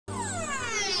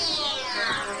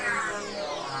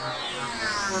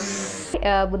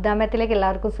ബുദ്ധാമത്തിലേക്ക്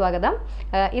എല്ലാവർക്കും സ്വാഗതം.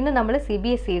 ഇന്ന് നമ്മൾ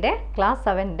CBSEയുടെ class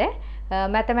 7ന്റെ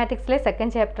മാത്തമാറ്റിക്സിലെ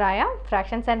second ചാപ്റ്ററായ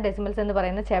fractions and decimals എന്ന്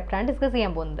പറയുന്ന ചാപ്റ്ററാണ് ഡിസ്കസ്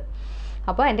ചെയ്യാൻ പോകുന്നത്.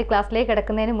 അപ്പോൾ എൻ്റെ ക്ലാസ്സിലേക്ക്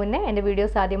കിടക്കുന്നതിന് മുന്നേ എൻ്റെ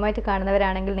വീഡിയോസ് ആദ്യമായിട്ട്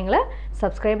കാണുന്നവരാണെങ്കിൽ നിങ്ങൾ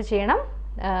സബ്സ്ക്രൈബ് ചെയ്യണം,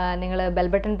 നിങ്ങൾ ബെൽ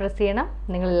ബട്ടൺ പ്രസ് ചെയ്യണം,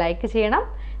 നിങ്ങൾ ലൈക്ക് ചെയ്യണം,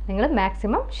 നിങ്ങൾ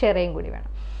മാക്സിമം ഷെയർ ചെയ്യും കൂടി വേണം.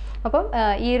 അപ്പം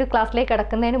ഈ ഒരു ക്ലാസ്സിലേക്ക്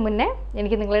കിടക്കുന്നതിന് മുന്നേ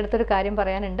എനിക്ക് നിങ്ങളുടെ അടുത്തൊരു കാര്യം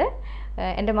പറയാനുണ്ട്.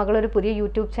 എൻ്റെ മകളൊരു പുതിയ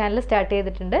യൂട്യൂബ് ചാനൽ സ്റ്റാർട്ട്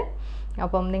ചെയ്തിട്ടുണ്ട്.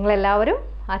 അപ്പം നിങ്ങളെല്ലാവരും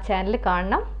ആ ചാനൽ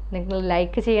കാണണം, നിങ്ങൾ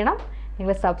ലൈക്ക് ചെയ്യണം,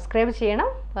 നിങ്ങൾ സബ്സ്ക്രൈബ് ചെയ്യണം,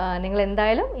 നിങ്ങൾ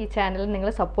എന്തായാലും ഈ ചാനൽ നിങ്ങൾ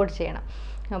സപ്പോർട്ട് ചെയ്യണം.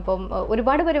 അപ്പം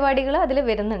ഒരുപാട് പരിപാടികൾ അതിൽ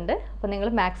വരുന്നുണ്ട്. അപ്പോൾ നിങ്ങൾ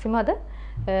മാക്സിമം അത്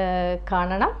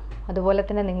കാണണം, അതുപോലെ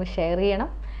തന്നെ നിങ്ങൾ ഷെയർ ചെയ്യണം.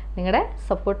 നിങ്ങളുടെ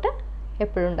സപ്പോർട്ട്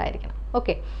എപ്പോഴും ഉണ്ടായിരിക്കണം.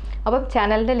 ഓക്കെ, അപ്പം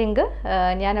ചാനലിൻ്റെ ലിങ്ക്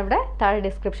ഞാനവിടെ താഴെ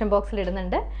ഡിസ്ക്രിപ്ഷൻ ബോക്സിൽ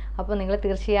ഇടുന്നുണ്ട്. അപ്പോൾ നിങ്ങൾ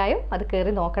തീർച്ചയായും അത്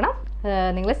കയറി നോക്കണം,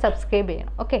 നിങ്ങൾ സബ്സ്ക്രൈബ്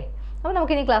ചെയ്യണം. ഓക്കെ, അപ്പോൾ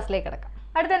നമുക്കിനി ക്ലാസ്സിലേക്ക് കിടക്കാം.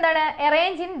 അടുത്ത എന്താണ്?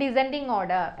 Arrange in descending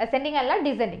order. Ascending അല്ല,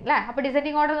 ഡിസെൻഡിങ് അല്ലേ. അപ്പോൾ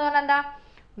ഡിസെൻഡിങ് ഓർഡർ എന്ന് പറഞ്ഞാൽ എന്താ?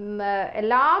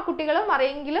 എല്ലാ കുട്ടികളും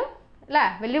അറിയെങ്കിലും അല്ലേ,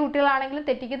 വലിയ കുട്ടികളാണെങ്കിലും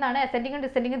തെറ്റിക്കുന്നതാണ്. അസെൻഡിങ്ങും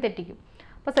ഡിസെൻഡിങ്ങും തെറ്റിക്കും.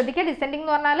 അപ്പോൾ ശ്രദ്ധിക്കുക, ഡിസെൻഡിങ്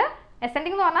എന്ന് പറഞ്ഞാൽ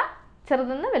അസെൻഡിങ് എന്ന് പറഞ്ഞാൽ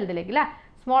ചെറുതെന്ന് വലുതിലേക്ക് അല്ലേ,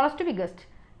 സ്മോളസ്റ്റ് ടു ബിഗസ്റ്റ്.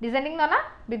 ഡിസെൻഡിങ് എന്ന് പറഞ്ഞാൽ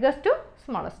ബിഗസ്റ്റ് ടു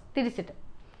സ്മോളസ്റ്റ്, തിരിച്ചിട്ട്.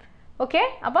 ഓക്കെ,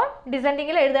 അപ്പം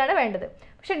ഡിസെൻഡിങ്ങിൽ എഴുതാണ് വേണ്ടത്.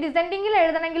 പക്ഷേ ഡിസെൻഡിങ്ങിൽ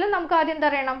എഴുതണമെങ്കിലും നമുക്ക് ആദ്യം എന്താ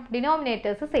അറിയണം?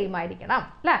 ഡിനോമിനേറ്റേഴ്സ് സെയിം ആയിരിക്കണം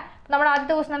അല്ലേ. നമ്മുടെ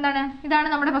ആദ്യത്തെ ക്വസ്റ്റൻ എന്താണ്? ഇതാണ്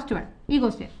നമ്മുടെ ഫസ്റ്റ് വൺ, ഈ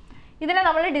ക്വസ്റ്റ്യൻ. ഇതിനെ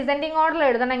നമ്മൾ ഡിസെൻഡിങ് ഓർഡറിൽ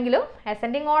എഴുതണമെങ്കിലും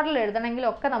അസെൻഡിങ് ഓർഡറിൽ എഴുതണമെങ്കിലും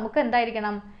ഒക്കെ നമുക്ക്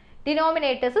എന്തായിരിക്കണം?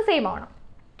 ഡിനോമിനേറ്റേഴ്സ് സെയിം ആവണം.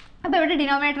 അപ്പോൾ ഇവിടെ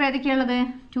ഡിനോമിനേറ്റർ ഏതൊക്കെയുള്ളത്?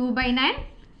 2/9,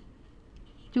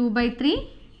 2/3,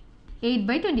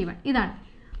 8/21 ഇതാണ്.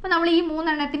 അപ്പോൾ നമ്മൾ ഈ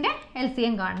മൂന്നെണ്ണത്തിൻ്റെ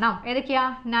LCM കാണണം. ഏതൊക്കെയാ?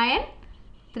 9,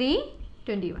 3,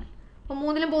 21. അപ്പോൾ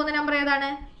മൂന്നിലും പോകുന്ന നമ്പർ ഏതാണ്?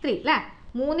 3 അല്ലേ.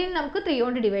 മൂന്നിന് നമുക്ക് 3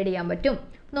 കൊണ്ട് ഡിവൈഡ് ചെയ്യാൻ പറ്റും.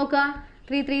 നോക്കുക,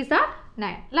 3 3s are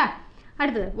 9 അല്ലേ.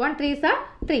 അടുത്തത് 1 3s are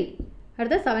 3,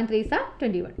 അടുത്തത് 7 3s are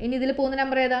 21. ഇനി ഇതിൽ പോകുന്ന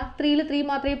നമ്പർ ഏതാ? 3ൽ 3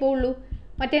 മാത്രമേ പോവുള്ളൂ,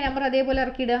 മറ്റേ നമ്പർ അതേപോലെ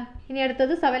ഇറക്കിയിടുക. ഇനി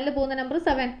അടുത്തത് 7ൽ പോകുന്ന നമ്പർ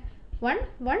 7, 1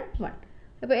 1 1.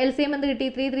 അപ്പോൾ LCM എന്ത് കിട്ടി?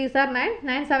 3 3s are 9,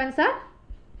 9 7s are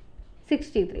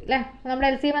 63 അല്ലേ. നമ്മുടെ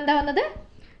LCM എന്താ വന്നത്?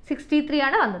 63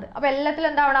 ആണ് വന്നത്. അപ്പോൾ എല്ലാത്തിലും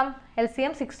എന്താവണം?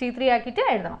 LCM 63 ആക്കിയിട്ട്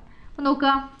എഴുതണം. അപ്പോൾ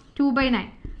നോക്കുക, 2/9,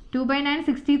 2/9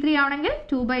 63 ആവണമെങ്കിൽ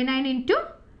 2/9 ഇൻറ്റു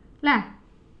അല്ലേ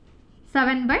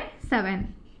 7/7.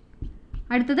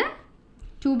 അടുത്തത്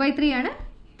 2/3 ആണ്.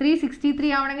 363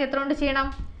 ആവണമെങ്കിൽ എത്ര കൊണ്ട് ചെയ്യണം?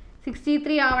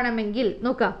 63 ആവണമെങ്കിൽ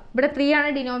നോക്കുക, ഇവിടെ 3 ആണ്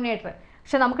ഡിനോമിനേറ്റർ,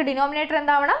 പക്ഷെ നമുക്ക് ഡിനോമിനേറ്റർ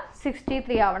എന്താവണം?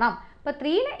 63 ആവണം. അപ്പോൾ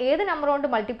 3ന് ഏത് നമ്പർ കൊണ്ട്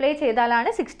മൾട്ടിപ്ലൈ ചെയ്താലാണ്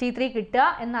 63 കിട്ടുക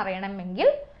എന്നറിയണമെങ്കിൽ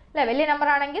അല്ലേ, വലിയ നമ്പർ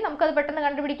ആണെങ്കിൽ നമുക്കത് പെട്ടെന്ന്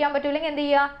കണ്ടുപിടിക്കാൻ പറ്റില്ലെങ്കിൽ എന്ത്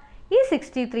ചെയ്യുക? ഈ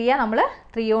 63യെ നമ്മൾ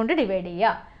 3 കൊണ്ട് ഡിവൈഡ്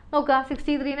ചെയ്യുക. നോക്കുക,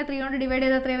 63നെ 3 കൊണ്ട് ഡിവൈഡ്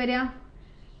ചെയ്താൽ എത്രയാണ് വരിക?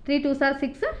 3 2s are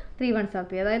 6, 3 1s are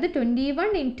 3. അതായത്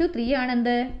 21 ഇൻറ്റു 3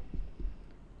 ആണെന്ത്?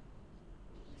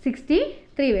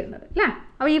 63 വരുന്നത് അല്ലേ.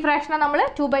 അപ്പോൾ ഈ ഫ്രാക്ഷനെ നമ്മൾ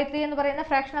 2/3 എന്ന് പറയുന്ന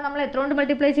ഫ്രാക്ഷനെ നമ്മൾ എത്ര കൊണ്ട്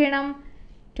മൾട്ടിപ്ലൈ ചെയ്യണം?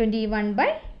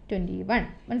 21/21.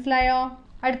 മനസ്സിലായോ?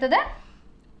 അടുത്തത്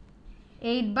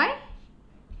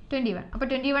 8/21. അപ്പോൾ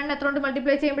 21 എത്ര കൊണ്ട്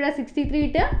മൾട്ടിപ്ലൈ ചെയ്യുമ്പോഴാണ് 63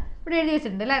 ഇട്ട് ഇവിടെ എഴുതി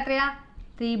വെച്ചിട്ടുണ്ട് അല്ലേ. എത്രയാ?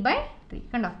 3/3.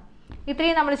 കണ്ടോ,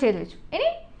 ഇത്രയും നമ്മൾ ചെയ്ത് വെച്ചു. ഇനി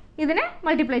ഇതിനെ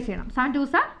മൾട്ടിപ്ലൈ ചെയ്യണം. 7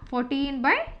 2s are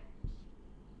 14/9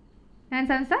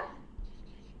 7s are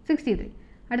 63.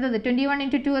 അടുത്തത് 21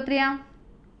 ഇൻറ്റു 2 എത്രയാ?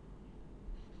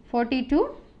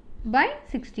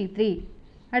 42/63.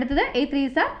 അടുത്തത് 8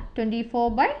 3s are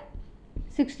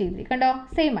 24/63. കണ്ടോ,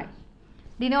 സെയിം ആയി.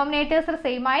 ഡിനോമിനേറ്റേഴ്സ്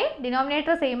സെയിം ആയി,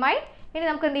 ഡിനോമിനേറ്റർ സെയിം ആയി. ഇനി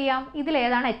നമുക്ക് എന്ത് ചെയ്യാം?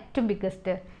 ഇതിലേതാണ് ഏറ്റവും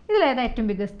ബിഗ്ഗസ്റ്റ്? ഇതിലേതാണ് ഏറ്റവും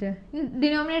ബിഗ്ഗസ്റ്റ്?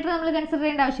 ഡിനോമിനേറ്റർ നമ്മൾ കൺസിഡർ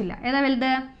ചെയ്യേണ്ട ആവശ്യമില്ല. ഏതാ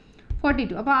വലുത്?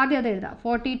 42. അപ്പോൾ ആദ്യം അത് എഴുതാം,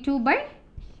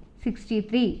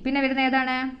 42/63. പിന്നെ വരുന്ന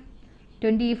ഏതാണ്?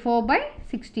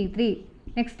 24/63.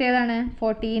 നെക്സ്റ്റ് ഏതാണ്?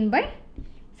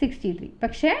 14/63.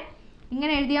 പക്ഷേ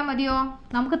ഇങ്ങനെ എഴുതിയാൽ മതിയോ?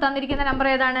 നമുക്ക് തന്നിരിക്കുന്ന നമ്പർ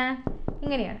ഏതാണ്?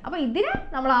 ഇങ്ങനെയാണ്. അപ്പോൾ ഇതിന്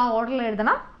നമ്മൾ ആ ഓർഡറിൽ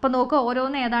എഴുതണം. അപ്പോൾ നോക്കുക,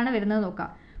 ഓരോന്ന് ഏതാണ് വരുന്നത് നോക്കാം.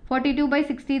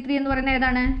 42/63 എന്ന് പറയുന്നത്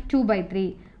ഏതാണ്? 2/3.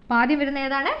 അപ്പോൾ ആദ്യം വരുന്ന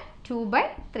ഏതാണ്?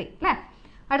 2/3 അല്ലേ.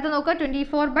 അടുത്ത നോക്കുക,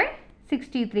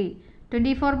 24/63.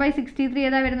 24/63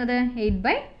 ഏതാ വരുന്നത്?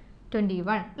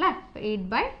 8/21 അല്ലേ.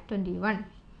 8/21.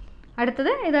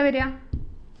 അടുത്തത് ഏതാ വരിക?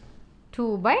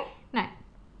 2/9.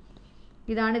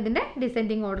 ഇതാണ് ഇതിൻ്റെ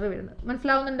ഡിസെൻഡിങ് ഓർഡർ വരുന്നത്.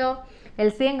 മനസ്സിലാവുന്നുണ്ടോ?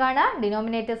 LCM കാണുക,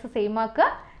 ഡിനോമിനേറ്റേഴ്സ് സെയിം ആക്കുക,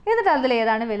 എന്നിട്ട് അതിൽ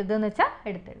ഏതാണ് വലുതെന്ന് വെച്ചാൽ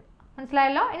എടുത്തെഴുതുക.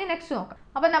 മനസ്സിലായല്ലോ? ഇനി നെക്സ്റ്റ് നോക്കാം.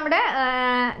 അപ്പോൾ നമ്മുടെ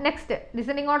നെക്സ്റ്റ്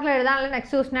ഡിസെൻഡിങ് ഓർഡറിൽ എഴുതാനുള്ള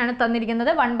നെക്സ്റ്റ് ക്വസ്റ്റൻ ആണ്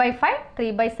തന്നിരിക്കുന്നത്. 1/5,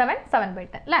 3/7,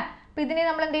 7/10 അല്ലേ. അപ്പോൾ ഇതിനെ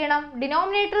നമ്മൾ എന്ത് ചെയ്യണം?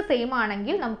 ഡിനോമിനേറ്റർ സെയിം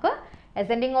ആണെങ്കിൽ നമുക്ക്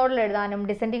അസെൻഡിങ് ഓർഡറിൽ എഴുതാനും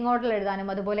ഡിസെൻഡിങ് ഓർഡറിൽ എഴുതാനും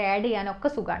അതുപോലെ ആഡ് ചെയ്യാനും ഒക്കെ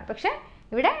സുഖമാണ്. പക്ഷേ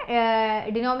ഇവിടെ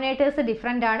ഡിനോമിനേറ്റേഴ്സ്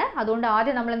ഡിഫറെൻ്റ് ആണ്. അതുകൊണ്ട്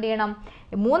ആദ്യം നമ്മൾ എന്ത് ചെയ്യണം?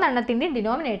 മൂന്നെണ്ണത്തിൻ്റെ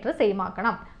ഡിനോമിനേറ്റർ സെയിം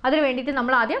ആക്കണം. അതിന് വേണ്ടിയിട്ട്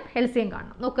നമ്മൾ ആദ്യം LCM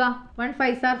കാണണം. നോക്കുക, 1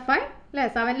 5s are 5 അല്ലേ.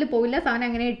 7ൽ പോവില്ല, 7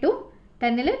 അങ്ങനെ ഇട്ടു.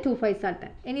 10ൽ 2 5s are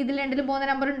 10. ഇനി ഇതിൽ രണ്ടിലും പോകുന്ന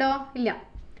നമ്പർ ഉണ്ടോ? ഇല്ല.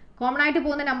 കോമൺ ആയിട്ട്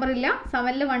പോകുന്ന നമ്പർ ഇല്ല.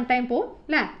 7ൽ 1 ടൈം പോവും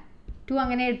അല്ലേ. 2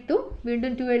 അങ്ങനെ എടുത്തു,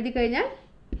 വീണ്ടും 2 എഴുതി കഴിഞ്ഞാൽ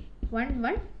 1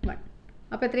 1 1.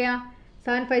 അപ്പോൾ എത്രയാ?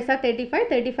 7 5 35,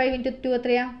 35 ഇൻറ്റു 2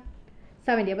 എത്രയാ?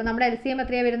 70. അപ്പോൾ നമ്മുടെ LCM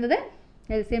എത്രയാണ് വരുന്നത്?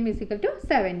 LCM is equal to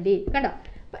 70. കണ്ടോ?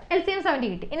 അപ്പോൾ LCM 70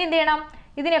 കിട്ടി. ഇനി എന്ത് ചെയ്യണം?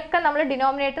 ഇതിനൊക്കെ നമ്മൾ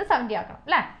ഡിനോമിനേറ്റർ 70 ആക്കണം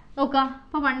അല്ലേ? നോക്കുക.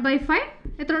 അപ്പോൾ 1/5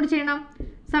 എത്ര കൊണ്ട് ചെയ്യണം?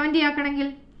 70 ആക്കണമെങ്കിൽ.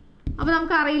 അപ്പോൾ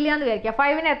നമുക്ക് അറിയില്ല എന്ന് വിചാരിക്കുക.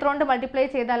 5നെ എത്ര കൊണ്ട് മൾട്ടിപ്ലൈ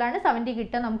ചെയ്താലാണ് 70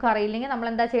 കിട്ടുക നമുക്ക് അറിയില്ലെങ്കിൽ നമ്മൾ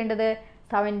എന്താ ചെയ്യേണ്ടത്?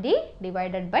 70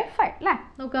 ഡിവൈഡഡ് ബൈ 5 അല്ലേ?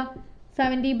 നോക്കുക.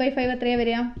 70/5 എത്രയാണ്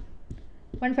വരിക?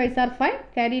 1 5s are 5,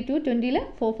 carry 2, 20ൽ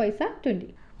 4 5s are 20,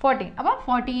 14. അപ്പോൾ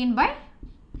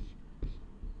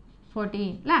 14/14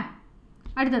 അല്ലേ?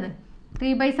 അടുത്തത്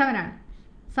 3/7 ആണ്.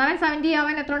 7 70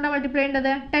 ആവാൻ എത്ര കൊണ്ടാണ് മൾട്ടിപ്ലൈ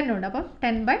ചെയ്യേണ്ടത്? 10 ഉണ്ട്. അപ്പം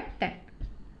 10/10.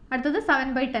 അടുത്തത്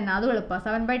 7/10. അതും എളുപ്പമാണ്.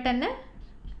 7/10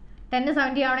 10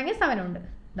 70 ആവണമെങ്കിൽ 7 ഉണ്ട്.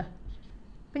 ഇതാ.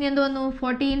 പിന്നെ എന്ത് വന്നു?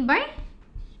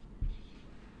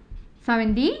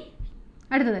 14/70.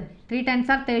 അടുത്തത് 3 10s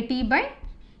are 30/70.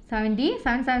 7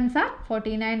 7s are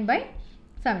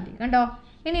 49/70. കണ്ടോ?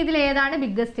 ഇനി ഇതിൽ ഏതാണ്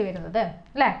ബിഗ്ഗസ്റ്റ് വരുന്നത്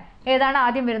അല്ലേ? ഏതാണ്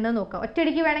ആദ്യം വരുന്നത് നോക്കുക.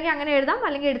 ഒറ്റയടിക്ക് വേണമെങ്കിൽ അങ്ങനെ എഴുതാം,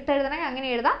 അല്ലെങ്കിൽ എടുത്തെഴുതണമെങ്കിൽ അങ്ങനെ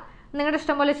എഴുതാം. നിങ്ങളുടെ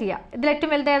ഇഷ്ടം പോലെ ചെയ്യാം. ഇതിൽ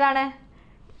ഏറ്റവും വലുത് ഏതാണ്?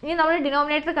 ഇനി നമ്മൾ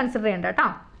ഡിനോമിനേറ്റർ കൺസിഡർ ചെയ്യേണ്ട കേട്ടോ.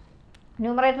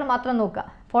 ന്യൂമറേറ്റർ മാത്രം നോക്കുക.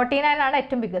 49 ആണ്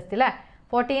ഏറ്റവും ബിഗ്ഗസ്റ്റ് അല്ലേ?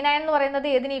 49 എന്ന് പറയുന്നത്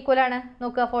ഏതിന് ഈക്വലാണ്?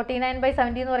 നോക്കുക.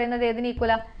 49/70 എന്ന് പറയുന്നത് ഏതിന്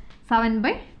ഈക്വലാണ്?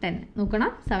 7/10. നോക്കണം.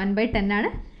 7/10 ആണ്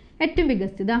ഏറ്റവും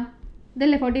ബിഗ്ഗസ്റ്റ്.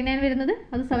 ഇതല്ലേ 49 വരുന്നത്?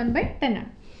 അത് 7/10 ആണ്.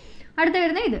 അടുത്ത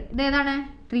വരുന്നത് ഇതേതാണ്?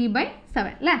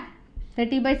 3/7 അല്ലേ?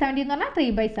 30/70 എന്ന് പറഞ്ഞാൽ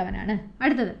 3/7 ആണ്.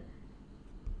 അടുത്തത്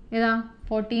ഏതാ?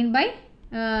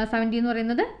 14/70 എന്ന്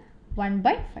പറയുന്നത്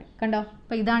 1/5. കണ്ടോ?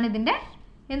 അപ്പോൾ ഇതാണ് ഇതിൻ്റെ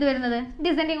എന്ത് വരുന്നത്?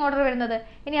 ഡിസെൻഡിങ് ഓർഡർ വരുന്നത്.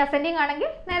 ഇനി അസെൻഡിങ് ആണെങ്കിൽ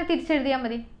നേരെ തിരിച്ചെഴുതിയാൽ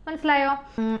മതി. മനസ്സിലായോ?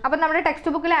 അപ്പം നമ്മുടെ ടെക്സ്റ്റ്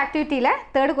ബുക്കിലെ ആക്ടിവിറ്റിയിലെ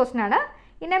 3rd ക്വസ്റ്റ്യൻ ആണ്.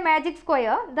 In A magic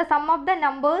square the sum of the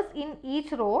numbers in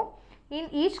each raw in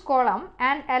each column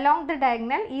and along the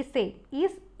diagonal ഈ same.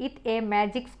 Is it A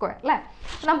magic square അല്ലേ?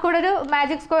 നമുക്കിവിടെ ഒരു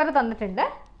മാജിക് സ്ക്വയർ തന്നിട്ടുണ്ട്.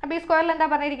 അപ്പോൾ ഈ സ്ക്വയറിൽ എന്താ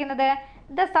പറഞ്ഞിരിക്കുന്നത്?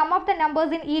 The sum of the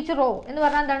numbers in each raw എന്ന്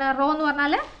പറഞ്ഞാൽ എന്താണ്? റോ എന്ന്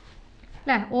പറഞ്ഞാൽ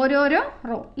അല്ലേ? ഓരോരോ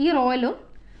റോ. ഈ റോയിലും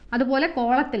അതുപോലെ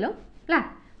കോളത്തിലും അല്ലേ?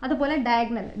 അതുപോലെ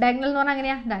ഡയഗണൽ എന്ന് പറഞ്ഞാൽ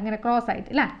എങ്ങനെയാണ്? അങ്ങനെ ക്രോസ് ആയിട്ട്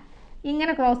അല്ലേ?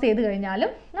 ഇങ്ങനെ ക്രോസ് ചെയ്ത് കഴിഞ്ഞാലും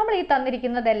നമ്മൾ ഈ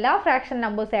തന്നിരിക്കുന്നത് എല്ലാ ഫ്രാക്ഷൻ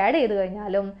നമ്പേഴ്സ് ആഡ് ചെയ്ത്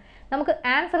കഴിഞ്ഞാലും നമുക്ക്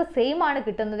ആൻസർ സെയിം ആണ്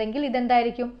കിട്ടുന്നതെങ്കിൽ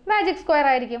ഇതെന്തായിരിക്കും? മാജിക് സ്ക്വയർ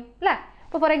ആയിരിക്കും അല്ലേ?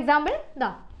 ഇപ്പോൾ ഫോർ എക്സാമ്പിൾ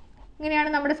ഇങ്ങനെയാണ്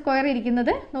നമ്മുടെ സ്ക്വയർ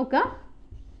ഇരിക്കുന്നത്. നോക്കുക.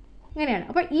 ഇങ്ങനെയാണ്.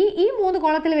 അപ്പോൾ ഈ 3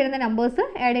 കോളത്തിൽ വരുന്ന നമ്പേഴ്സ്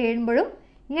ആഡ് ചെയ്യുമ്പോഴും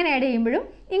ഇങ്ങനെ ആഡ് ചെയ്യുമ്പോഴും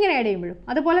ഇങ്ങനെ ആഡ് ചെയ്യുമ്പോഴും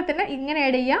അതുപോലെ തന്നെ ഇങ്ങനെ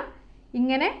ആഡ് ചെയ്യുക,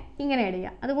 ഇങ്ങനെ ആഡ്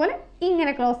ചെയ്യുക, അതുപോലെ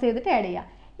ഇങ്ങനെ ക്ലോസ് ചെയ്തിട്ട് ആഡ് ചെയ്യുക.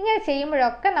 ഇങ്ങനെ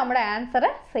ചെയ്യുമ്പോഴൊക്കെ നമ്മുടെ ആൻസർ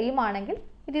സെയിം ആണെങ്കിൽ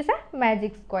it is A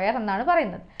magic square എന്നാണ്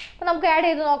പറയുന്നത്. അപ്പോൾ നമുക്ക് ആഡ്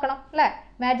ചെയ്ത് നോക്കണം അല്ലേ?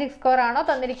 മാജിക് സ്ക്വയർ ആണോ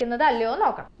തന്നിരിക്കുന്നത് അല്ലയോ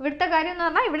നോക്കണം. ഇവിടുത്തെ കാര്യം എന്ന്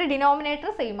പറഞ്ഞാൽ ഇവിടെ ഡിനോമിനേറ്റർ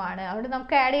സെയിം ആണ്. അവിടെ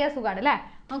നമുക്ക് ആഡ് ചെയ്യാൻ സുഖമാണ് അല്ലേ?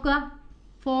 നോക്കുക.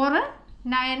 4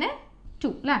 9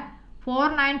 2 അല്ലേ? 4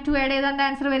 9 2 ആഡ് ചെയ്താൽ എന്താ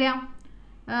ആൻസർ വരിക?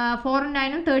 4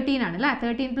 9 13 ആണ് അല്ലേ?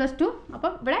 13 + 2.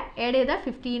 അപ്പം ഇവിടെ ആഡ് ചെയ്താൽ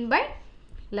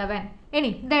 15/11.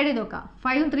 ഇനി ഇത് ആഡ് ചെയ്ത് നോക്കാം.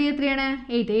 5 3 എത്രയാണ്?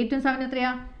 8. 8 7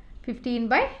 എത്രയാണ്?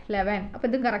 15/11. അപ്പോൾ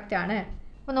ഇതും കറക്റ്റ് ആണ്.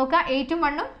 അപ്പോൾ നോക്കുക. 8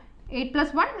 1 8 +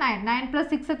 1 9. 9 +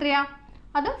 6 എത്രയാണ്?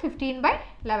 അതും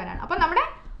 15/11 ആണ്. അപ്പോൾ നമ്മുടെ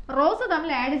റോസ്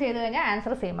തമ്മിൽ ആഡ് ചെയ്ത് കഴിഞ്ഞാൽ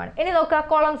ആൻസർ സെയിം ആണ്. ഇനി നോക്കുക.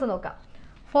 കോളംസ് നോക്കാം.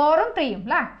 4 3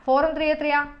 അല്ലേ? 4 3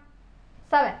 എത്രയാണ്?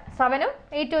 7. 7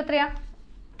 8 എത്രയാണ്?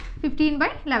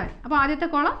 15/11. അപ്പോൾ ആദ്യത്തെ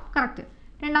കോളം കറക്റ്റ്.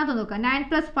 രണ്ടാമത്തെ നോക്കുക. 9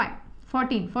 + 5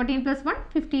 14. 14 + 1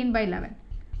 15/11.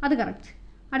 അത് കറക്റ്റ്.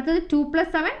 അടുത്തത് 2 +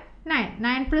 7 9.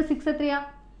 9 + 6 എത്രയാണ്?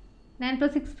 9 +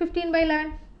 6 15/11.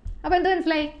 അപ്പോൾ എന്ത്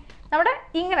മനസ്സിലായി? നമ്മുടെ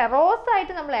ഇങ്ങനെ റോസ്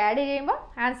ആയിട്ട് നമ്മൾ ആഡ് ചെയ്യുമ്പോൾ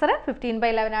ആൻസർ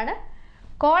 15/11 ആണ്.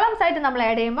 കോളംസ് ആയിട്ട് നമ്മൾ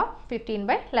ആഡ് ചെയ്യുമ്പോൾ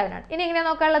 15/11 ആണ്. ഇനി എങ്ങനെയാണ്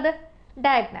നോക്കാനുള്ളത്?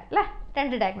 ഡയഗണൽ അല്ലേ?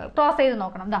 2 ഡയഗണൽ ക്രോസ് ചെയ്ത്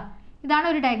നോക്കണം. ഇതാണ്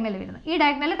ഒരു ഡയഗണൽ വരുന്നത്. ഈ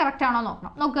ഡയഗണൽ കറക്റ്റ് ആണോ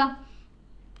നോക്കണം. നോക്കുക.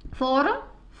 4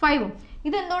 5.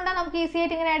 ഇത് എന്തുകൊണ്ടാണ് നമുക്ക് ഈസി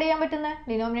ആയിട്ട് ഇങ്ങനെ ആഡ് ചെയ്യാൻ പറ്റുന്നത്?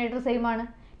 ഡിനോമിനേറ്റർ സെയിം ആണ്.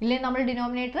 ഇല്ലെങ്കിൽ നമ്മൾ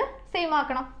ഡിനോമിനേറ്റർ സെയിം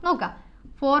ആക്കണം. നോക്കാം.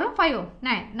 4 5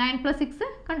 9. 9 + 6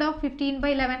 കണ്ടോ?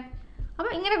 15/11.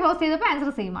 അപ്പോൾ ഇങ്ങനെ ക്ലോസ് ചെയ്തപ്പോൾ ആൻസർ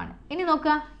സെയിം ആണ്. ഇനി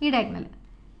നോക്കുക. ഈ ഡയഗണൽ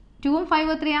 2 5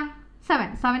 എത്രയാണ്? 7.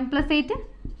 7 + 8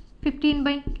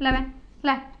 15/11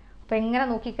 അല്ലേ? അപ്പോൾ എങ്ങനെ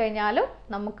നോക്കിക്കഴിഞ്ഞാലും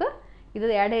നമുക്ക് ഇത്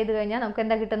ആഡ് ചെയ്ത് കഴിഞ്ഞാൽ നമുക്ക്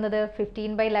എന്താ കിട്ടുന്നത്?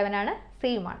 15/11 ആണ്.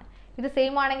 സെയിം ആണ്. ഇത്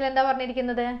സെയിം ആണെങ്കിൽ എന്താ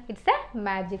പറഞ്ഞിരിക്കുന്നത്? ഇറ്റ്സ് എ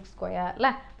മാജിക് സ്ക്വയർ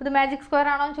അല്ലേ? അപ്പോൾ ഇത് മാജിക് സ്ക്വയർ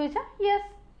ആണോ എന്ന് ചോദിച്ചാൽ yes,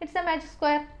 it's A magic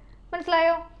square.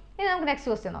 മനസ്സിലായോ? ഇനി നമുക്ക് നെക്സ്റ്റ്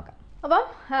ക്വസ്റ്റ്യൻ നോക്കാം. അപ്പം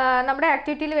നമ്മുടെ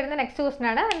ആക്ടിവിറ്റിയിൽ വരുന്ന നെക്സ്റ്റ് ക്വസ്റ്റ്യൻ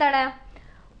ആണ്. എന്താണ്?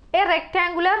 A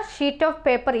rectangular sheet of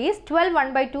paper is 12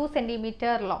 1/2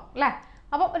 centimetre long അല്ലേ?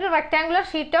 അപ്പോൾ ഒരു റെക്ടാങ്കുലർ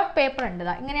ഷീറ്റ് ഓഫ് പേപ്പർ ഉണ്ട്.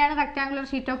 ഇങ്ങനെയാണ് റെക്ടാങ്കുലർ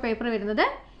ഷീറ്റ് ഓഫ് പേപ്പർ വരുന്നത്.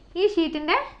 ഈ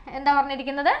ഷീറ്റിൻ്റെ എന്താ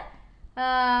പറഞ്ഞിരിക്കുന്നത്?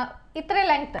 ഇത്രയും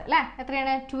ലെങ്ത്ത് അല്ലേ?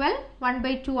 എത്രയാണ്? 12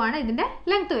 1/2 ആണ് ഇതിൻ്റെ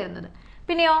ലെങ്ത്ത് വരുന്നത്.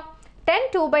 പിന്നെയോ 10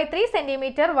 2/3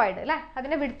 സെൻറ്റിമീറ്റർ വൈഡ് അല്ലേ?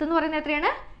 അതിൻ്റെ വിഡ്ത്ത് എന്ന് പറയുന്നത്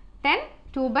എത്രയാണ്? 10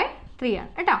 2/3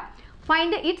 ആണ് കേട്ടോ.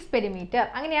 Find it's perimeter.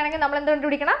 അങ്ങനെയാണെങ്കിൽ നമ്മൾ എന്ത്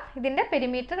കണ്ടുപിടിക്കണം? ഇതിൻ്റെ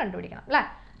പെരിമീറ്റർ കണ്ടുപിടിക്കണം അല്ലേ?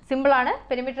 സിമ്പിളാണ്.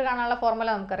 പെരിമീറ്റർ കാണാനുള്ള ഫോർമുല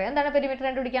നമുക്കറിയാം. എന്താണ് പെരിമീറ്റർ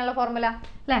കണ്ടുപിടിക്കാനുള്ള ഫോർമുല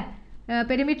അല്ലേ?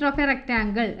 പെരിമീറ്റർ ഓഫ് എ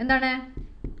റെക്റ്റാങ്കിൾ എന്താണ്?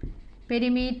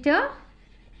 Perimeter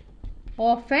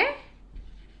of A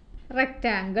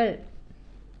rectangle.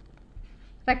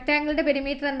 റെക്റ്റാങ്കിളിൻ്റെ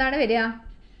perimeter എന്താണ് വരിക?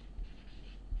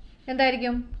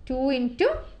 എന്തായിരിക്കും? 2 ×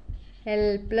 L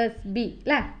 + B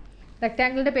അല്ലേ?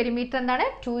 റെക്റ്റാങ്കിളിൻ്റെ പെരിമീറ്റർ എന്താണ്?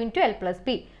 2 × L + B.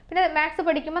 പിന്നെ മാത്സ്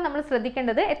പഠിക്കുമ്പോൾ നമ്മൾ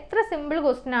ശ്രദ്ധിക്കേണ്ടത് എത്ര സിമ്പിൾ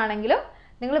ക്വസ്റ്റ്യൻ ആണെങ്കിലും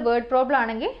നിങ്ങൾ വേർഡ് പ്രോബ്ലം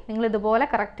ആണെങ്കിൽ നിങ്ങൾ ഇതുപോലെ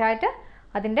കറക്റ്റായിട്ട്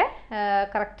അതിൻ്റെ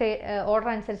കറക്റ്റ് ഓർഡർ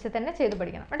അനുസരിച്ച് തന്നെ ചെയ്ത്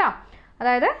പഠിക്കണം കേട്ടോ.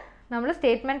 അതായത് നമ്മൾ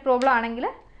സ്റ്റേറ്റ്മെൻറ്റ് പ്രോബ്ലം ആണെങ്കിൽ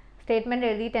സ്റ്റേറ്റ്മെൻറ്റ്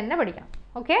എഴുതിയിട്ട് തന്നെ പഠിക്കണം.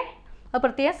 ഓക്കെ, അത്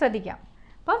പ്രത്യേകം ശ്രദ്ധിക്കാം.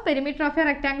 അപ്പോൾ പെരിമീറ്റർ ഓഫ് എ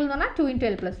റെക്റ്റാങ്കിൾ എന്ന് പറഞ്ഞാൽ 2 ×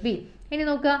 L + B. ഇനി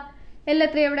നോക്കുക, L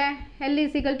എത്രയാണ് ഇവിടെ? L =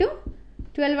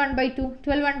 12/1/2.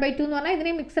 12/1/2 എന്ന് പറഞ്ഞാൽ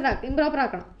ഇതിനെ ഇംപ്രോപ്പർ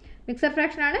ആക്കണം. മിക്സർ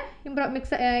ഫ്രാക്ഷൻ ആണ്,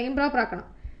 ഇംപ്രോപ്പർ ആക്കണം.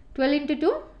 12 ×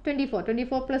 2 24.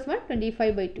 24 + 1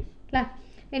 25/2 അല്ലേ?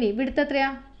 ഇനി വിടുത്ത് എത്രയാ?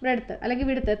 ബ്രെഡ്ത്ത് അല്ലെങ്കിൽ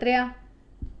വിടുത്ത് എത്രയാ?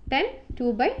 10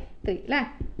 2/3 അല്ലേ?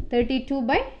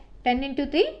 32/10 ×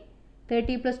 3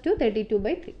 30 + 2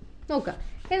 32/3. നോക്കുക,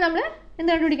 ഇനി നമ്മൾ എന്ത്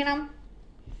കണ്ടുപിടിക്കണം?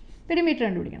 പെരിമീറ്റർ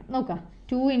കണ്ടുപിടിക്കണം. നോക്കുക,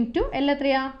 2 × L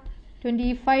എത്രയാ?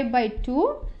 25/2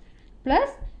 +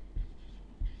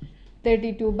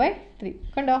 32/3.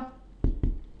 കണ്ടോ?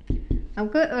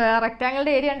 നമുക്ക്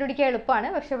റെക്റ്റാങ്കിളിൻ്റെ ഏരിയ കണ്ടുപിടിക്കാൻ എളുപ്പമാണ്.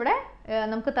 പക്ഷെ ഇവിടെ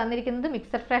നമുക്ക് തന്നിരിക്കുന്നത്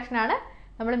മിക്സർ ഫ്രാക്ഷനാണ്.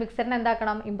 നമ്മൾ മിക്സറിനെ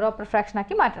എന്താക്കണം? ഇംപ്രോപ്പർ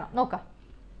ഫ്രാക്ഷനാക്കി മാറ്റണം. നോക്കാം,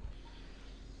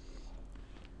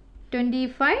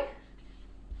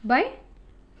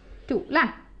 25/2 അല്ലേ?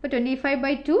 അപ്പോൾ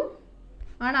 25/2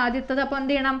 ആണ് ആദ്യത്തത്. അപ്പോൾ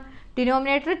എന്ത് ചെയ്യണം?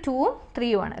 ഡിനോമിനേറ്റർ 2ഉം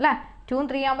 3ഉം ആണ് അല്ലേ? 2ഉം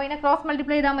 3 ആകുമ്പോൾ ഇതിനെ ക്രോസ്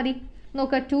മൾട്ടിപ്ലൈ ചെയ്താൽ മതി.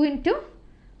 നോക്കുക, 2 ×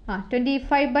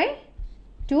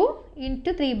 25/2 ×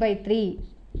 3/3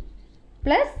 +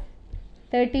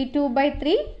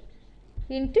 32/3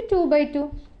 × 2/2.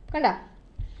 കണ്ട?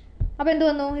 അപ്പോൾ എന്ത്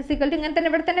വന്നു? = ഇങ്ങനെ തന്നെ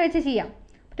ഇവിടെ തന്നെ വെച്ച് ചെയ്യാം.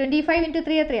 25 ×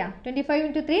 3 എത്രയാണ്? 25 ×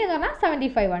 3 എന്ന് പറഞ്ഞാൽ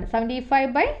 75 ആണ്.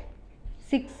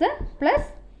 75/6 +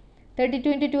 32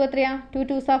 × 2 എത്രയാണ്? 2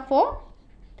 2s are 4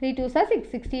 3 2s are 6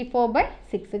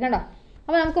 64/6. കണ്ടോ?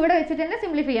 അപ്പോൾ നമുക്ക് ഇവിടെ വെച്ചിട്ട് തന്നെ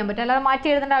സിംപ്ലിഫൈ ചെയ്യാൻ പറ്റും, അല്ലാതെ മാറ്റി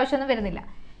എഴുതേണ്ട ആവശ്യമൊന്നും വരുന്നില്ല.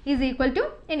 ഈസ് ഈക്വൽ ടു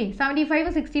ഇനി 75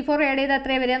 64 ആഡ് ചെയ്ത്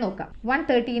എത്രയാണ് വരിക നോക്കാം?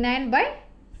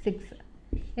 139/6.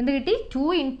 എന്ത് കിട്ടി? 2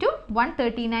 ×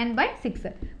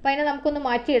 139/6. അപ്പോൾ അതിനെ നമുക്കൊന്ന്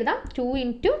മാറ്റി എഴുതാം. 2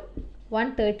 ×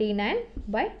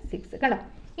 139/6. കണ്ടോ?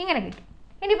 ഇങ്ങനെ കിട്ടി.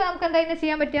 ഇനിയിപ്പോൾ നമുക്ക് എന്താ ഇതിനെ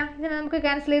ചെയ്യാൻ പറ്റുക? ഇതിനെ നമുക്ക്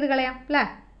ക്യാൻസൽ ചെയ്ത് കളയാം അല്ലേ?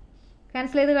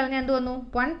 ക്യാൻസൽ ചെയ്ത് കളഞ്ഞാൽ എന്ത് വന്നു?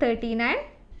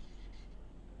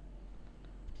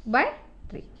 139/3.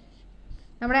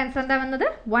 നമ്മുടെ ആൻസർ എന്താ വന്നത്?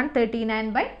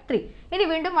 139/3. ഇനി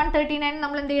വീണ്ടും 139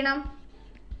 നമ്മൾ എന്ത് ചെയ്യണം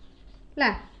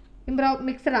അല്ലേ?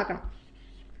 മിക്സഡ് ആക്കണം.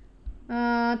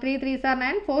 3 3s are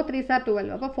 9 4 3s are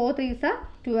 12. അപ്പോൾ 4 3s are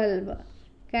 12.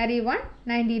 ക്യാരി 1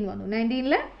 19 വന്നു.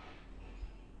 19ൽ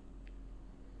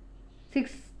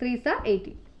 6 3s are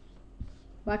 18.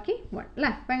 ബാക്കി 1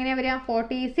 അല്ലേ? അപ്പോൾ എങ്ങനെയാണ് വരിക?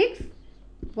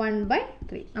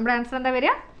 46/1/3. നമ്മുടെ ആൻസർ എന്താ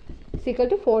വരിക? =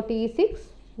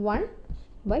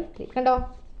 46/1/3. കണ്ടോ?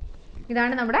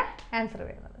 ഇതാണ് നമ്മുടെ ആൻസർ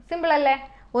വരുന്നത്. സിമ്പിൾ അല്ലേ?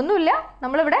 ഒന്നുമില്ല,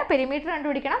 നമ്മളിവിടെ പെരിമീറ്റർ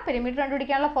കണ്ടുപിടിക്കണം. പെരിമീറ്റർ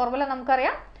കണ്ടുപിടിക്കാനുള്ള ഫോർമുല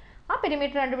നമുക്കറിയാം. ആ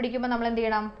പെരിമീറ്റർ കണ്ടുപിടിക്കുമ്പോൾ നമ്മൾ എന്ത്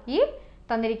ചെയ്യണം? ഈ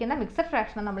തന്നിരിക്കുന്ന മിക്സർ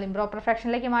ഫ്രാക്ഷനെ നമ്മൾ ഇംപ്രോപ്പർ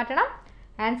ഫ്രാക്ഷനിലേക്ക് മാറ്റണം.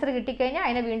 ആൻസർ കിട്ടിക്കഴിഞ്ഞാൽ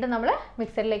അതിനെ വീണ്ടും നമ്മൾ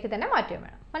മിക്സറിലേക്ക് തന്നെ മാറ്റുകയും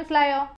വേണം. മനസ്സിലായോ?